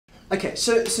Okay,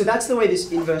 so that's the way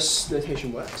this inverse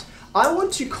notation works. I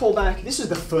want to call back, this is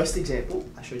the first example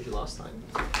I showed you last time,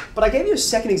 but I gave you a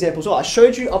second example as well. I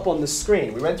showed you up on the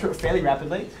screen. We went through it fairly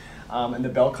rapidly, and the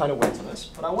bell kind of went on us.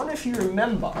 But I wonder if you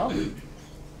remember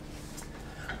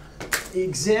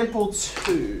example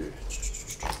 2.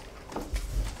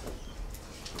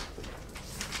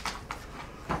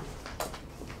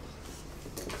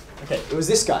 Okay, it was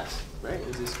this guy, right? It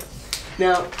was this guy.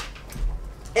 Now,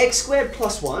 x squared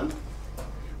plus 1.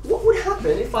 What would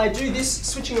happen if I do this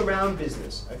switching around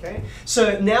business, okay?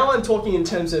 So now I'm talking in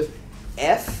terms of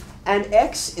f and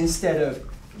x instead of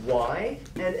y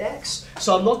and x.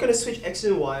 So I'm not going to switch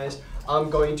x's and y's, I'm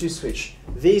going to switch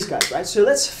these guys, right? So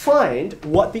let's find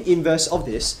what the inverse of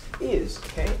this is,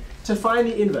 okay? To find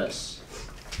the inverse,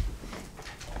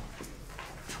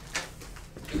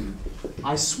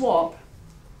 I swap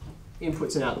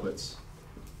inputs and outputs.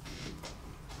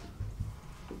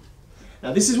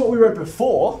 Now this is what we wrote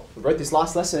before. We wrote this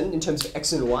last lesson in terms of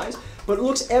x's and y's, but it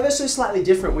looks ever so slightly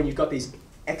different when you've got these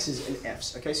x's and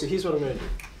f's. Okay, so here's what I'm going to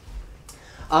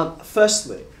do.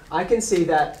 Firstly, I can see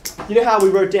that, you know how we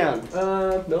wrote down,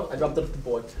 no, I dropped it off the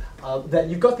board, that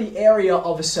you've got the area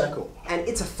of a circle, and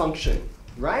it's a function,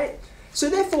 right? So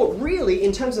therefore, really,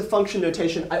 in terms of function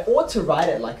notation, I ought to write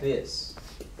it like this.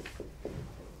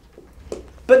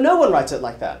 But no one writes it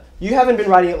like that. You haven't been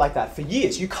writing it like that for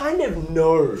years. You kind of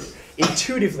know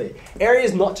intuitively. Area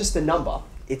is not just a number,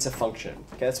 it's a function.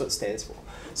 Okay, that's what it stands for.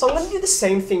 So I'm going to do the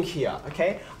same thing here,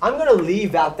 okay? I'm going to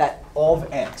leave out that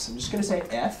of x. I'm just going to say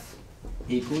f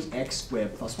equals x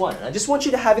squared plus 1. And I just want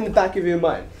you to have in the back of your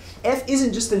mind, f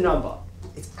isn't just a number,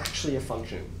 it's actually a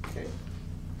function, okay?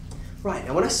 Right,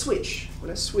 now when I switch,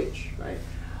 right,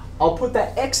 I'll put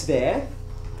that x there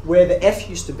where the f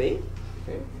used to be,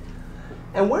 okay?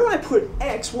 And where I put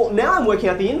x, well, now I'm working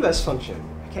out the inverse function.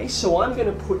 Okay, so I'm going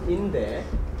to put in there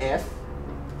f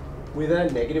with a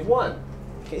negative 1.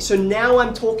 Okay, so now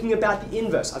I'm talking about the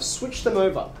inverse. I've switched them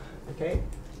over. Okay,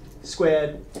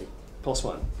 squared plus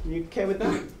 1. You okay with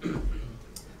that?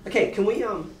 Okay, can we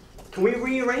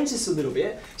rearrange this a little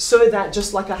bit so that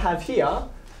just like I have here,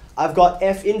 I've got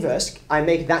f inverse. I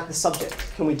make that the subject.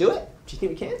 Can we do it? Do you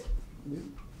think we can? Yeah.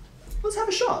 Let's have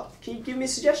a shot. Can you give me a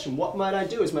suggestion? What might I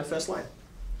do as my first line?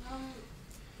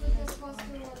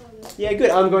 Yeah, good.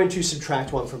 I'm going to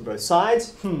subtract 1 from both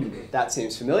sides. That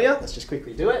seems familiar. Let's just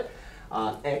quickly do it.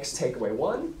 X take away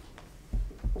 1.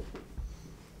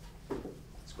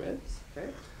 Squared. Okay.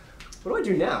 What do I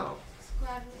do now?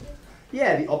 Square root.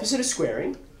 Yeah, the opposite of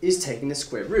squaring is taking the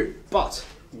square root. But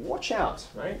watch out,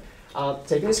 right?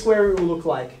 Taking the square root will look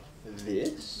like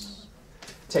this.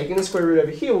 Taking the square root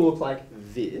over here will look like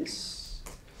this.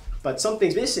 But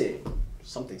something's missing.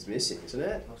 Something's missing, isn't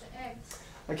it?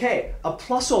 Okay, a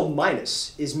plus or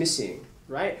minus is missing,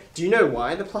 right? Do you know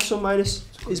why the plus or minus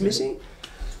is missing?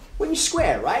 When you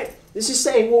square, right? This is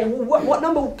saying, well, what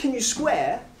number can you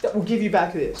square that will give you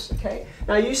back this, okay?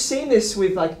 Now, you've seen this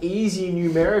with like easy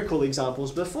numerical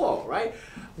examples before, right?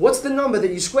 What's the number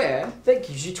that you square that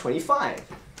gives you 25?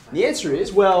 And the answer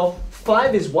is, well,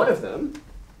 5 is one of them,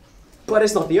 but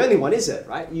it's not the only one, is it,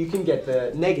 right? You can get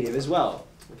the negative as well.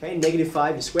 Okay, negative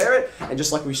 5, you square it, and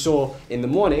just like we saw in the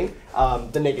morning,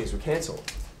 the negatives will cancel.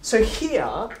 So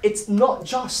here, it's not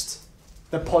just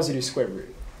the positive square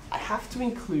root. I have to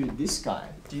include this guy.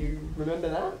 Do you remember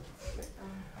that? Okay.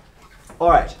 All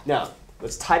right, now,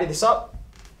 let's tidy this up.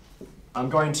 I'm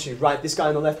going to write this guy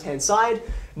on the left-hand side.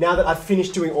 Now that I've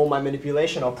finished doing all my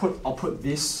manipulation, I'll put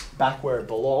this back where it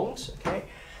belongs, okay?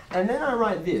 And then I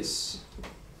write this.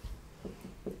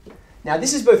 Now,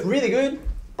 this is both really good,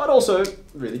 but also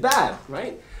really bad,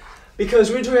 right?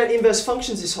 Because we're talking about inverse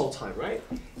functions this whole time, right?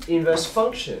 Inverse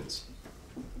functions.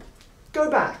 Go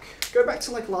back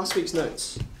to like last week's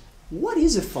notes. What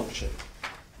is a function?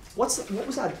 What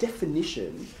was our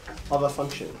definition of a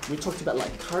function? We talked about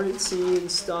like currency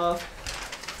and stuff.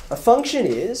 A function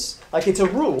is, like it's a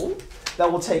rule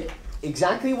that will take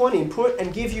exactly one input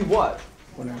and give you what?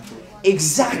 One output.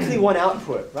 Exactly one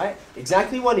output, right?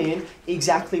 Exactly one in,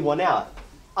 exactly one out.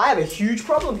 I have a huge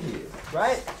problem here,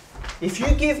 right? If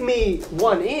you give me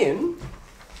one in,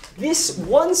 this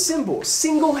one symbol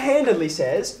single-handedly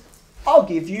says, I'll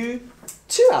give you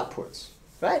 2 outputs,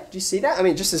 right? Do you see that? I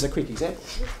mean, just as a quick example.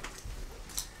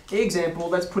 Example,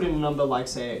 let's put in a number like,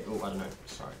 say, oh, I don't know,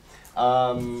 sorry.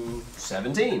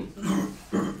 17.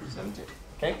 17,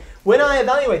 okay? When I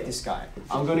evaluate this guy,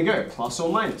 I'm going to go plus or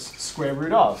minus, square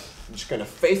root of. I'm just going to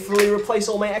faithfully replace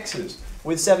all my x's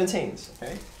with 17s,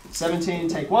 okay? 17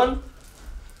 take 1,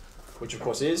 which of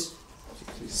course is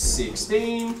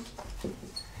 16.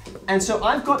 And so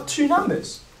I've got two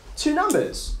numbers.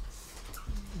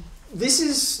 this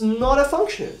is not a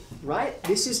function, right?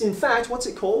 This is, in fact, what's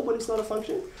it called when it's not a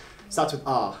function? Starts with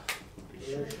R.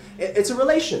 It's a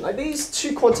relation. Like these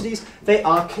two quantities, they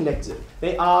are connected.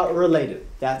 They are related.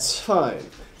 That's fine.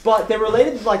 But they're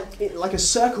related like a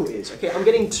circle is. Okay, I'm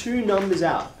getting two numbers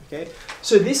out. Okay,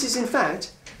 so this is in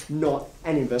fact not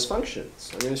an inverse function.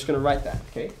 So I'm just going to write that.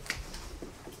 Okay,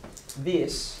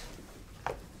 this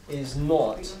is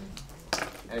not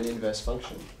an inverse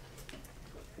function.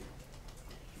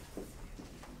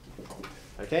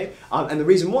 Okay, and the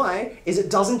reason why is it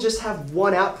doesn't just have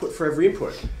one output for every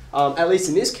input. At least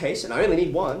in this case, and I only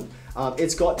need one,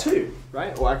 it's got two,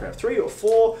 right? Or I could have 3 or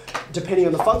 4, depending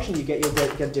on the function you get, you'll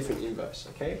get a different inverse,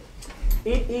 okay?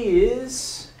 It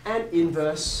is an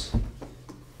inverse,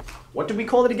 what did we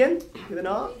call it again with an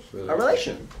R? A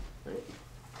relation. Right?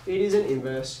 It is an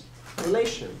inverse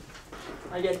relation.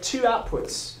 I get 2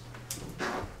 outputs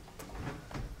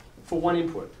for 1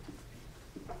 input.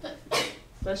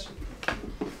 Bless you.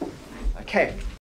 Okay.